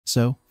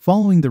So,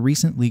 following the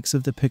recent leaks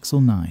of the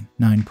Pixel 9,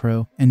 9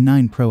 Pro, and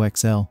 9 Pro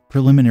XL,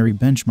 preliminary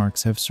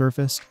benchmarks have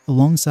surfaced,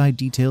 alongside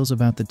details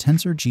about the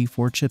Tensor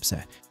G4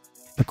 chipset.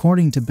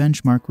 According to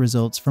benchmark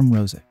results from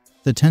Rozetked,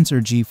 the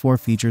Tensor G4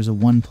 features a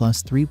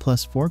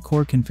 1+3+4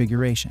 core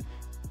configuration.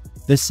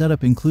 This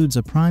setup includes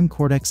a prime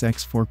Cortex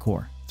X4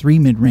 core, 3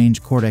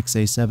 mid-range Cortex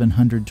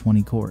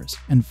A720 cores,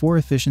 and 4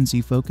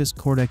 efficiency-focused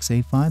Cortex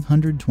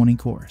A520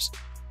 cores.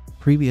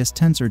 Previous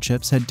Tensor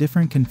chips had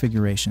different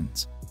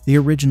configurations. The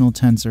original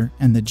Tensor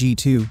and the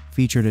G2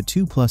 featured a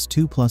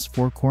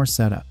 2+2+4 core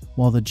setup,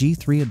 while the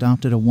G3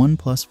 adopted a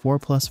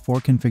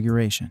 1+4+4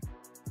 configuration.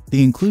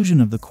 The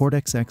inclusion of the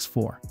Cortex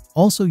X4,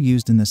 also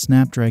used in the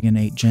Snapdragon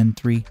 8 Gen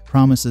 3,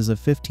 promises a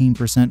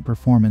 15%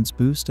 performance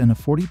boost and a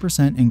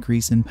 40%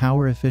 increase in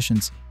power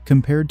efficiency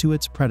compared to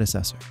its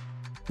predecessor.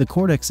 The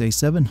Cortex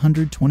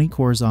A720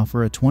 cores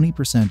offer a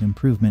 20%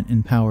 improvement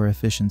in power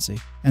efficiency,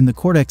 and the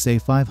Cortex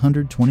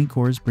A520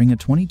 cores bring a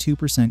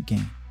 22%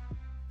 gain.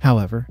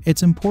 However,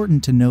 it's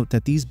important to note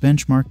that these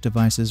benchmark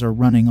devices are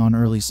running on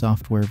early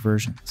software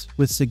versions,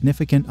 with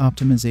significant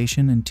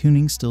optimization and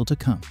tuning still to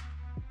come.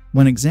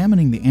 When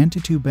examining the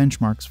Antutu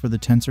benchmarks for the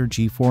Tensor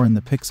G4 and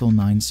the Pixel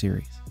 9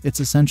 series, it's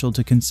essential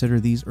to consider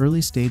these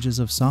early stages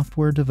of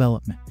software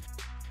development.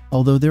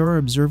 Although there are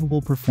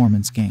observable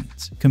performance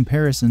gains,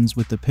 comparisons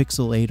with the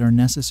Pixel 8 are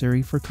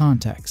necessary for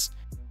context.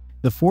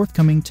 The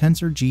forthcoming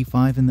Tensor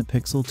G5 and the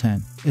Pixel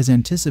 10 is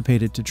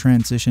anticipated to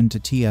transition to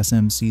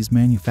TSMC's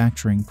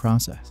manufacturing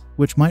process,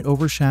 which might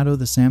overshadow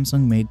the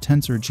Samsung-made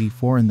Tensor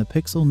G4 and the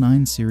Pixel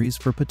 9 series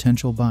for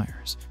potential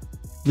buyers.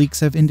 Leaks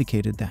have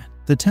indicated that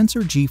the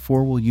Tensor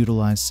G4 will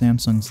utilize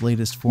Samsung's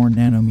latest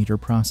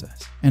 4nm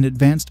process, an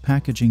advanced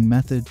packaging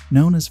method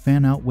known as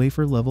fan-out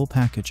wafer-level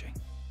packaging.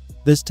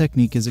 This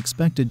technique is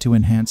expected to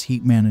enhance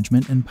heat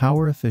management and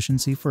power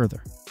efficiency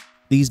further.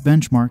 These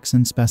benchmarks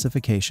and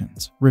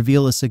specifications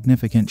reveal a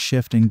significant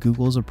shift in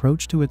Google's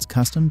approach to its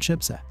custom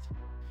chipset.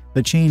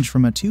 The change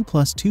from a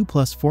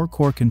 2+2+4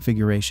 core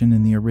configuration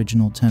in the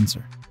original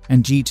Tensor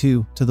and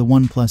G2 to the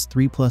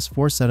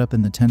 1+3+4 setup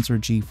in the Tensor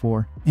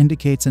G4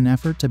 indicates an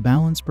effort to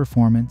balance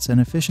performance and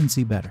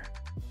efficiency better.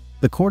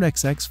 The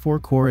Cortex X4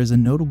 core is a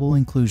notable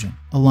inclusion,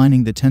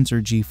 aligning the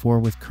Tensor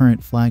G4 with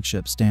current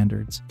flagship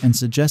standards and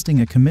suggesting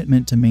a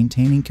commitment to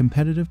maintaining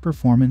competitive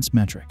performance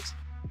metrics.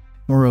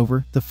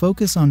 Moreover, the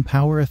focus on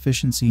power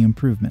efficiency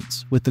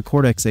improvements with the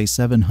Cortex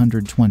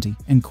A720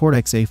 and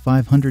Cortex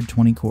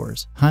A520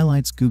 cores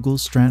highlights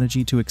Google's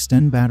strategy to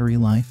extend battery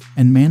life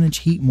and manage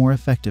heat more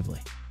effectively.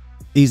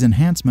 These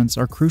enhancements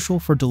are crucial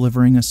for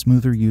delivering a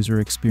smoother user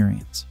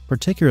experience,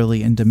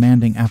 particularly in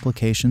demanding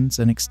applications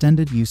and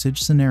extended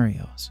usage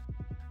scenarios.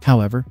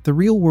 However, the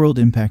real-world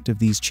impact of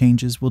these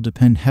changes will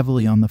depend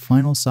heavily on the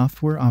final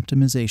software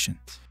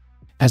optimizations.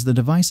 As the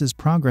devices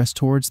progress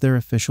towards their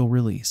official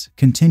release,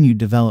 continued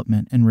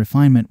development and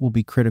refinement will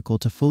be critical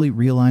to fully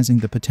realizing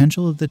the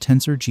potential of the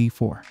Tensor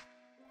G4.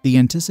 The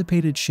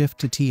anticipated shift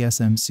to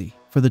TSMC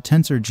for the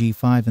Tensor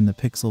G5 and the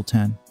Pixel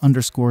 10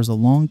 underscores a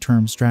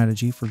long-term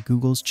strategy for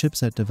Google's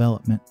chipset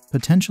development,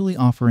 potentially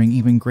offering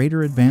even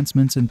greater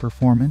advancements in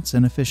performance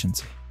and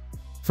efficiency.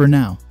 For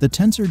now, the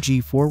Tensor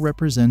G4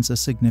 represents a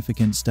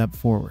significant step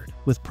forward,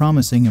 with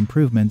promising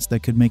improvements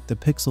that could make the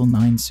Pixel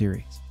 9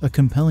 series a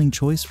compelling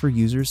choice for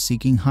users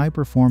seeking high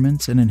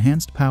performance and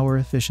enhanced power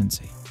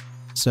efficiency.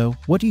 So,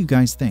 what do you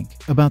guys think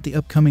about the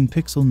upcoming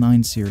Pixel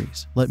 9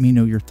 series? Let me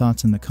know your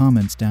thoughts in the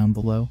comments down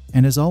below,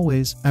 and as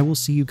always, I will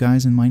see you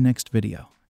guys in my next video.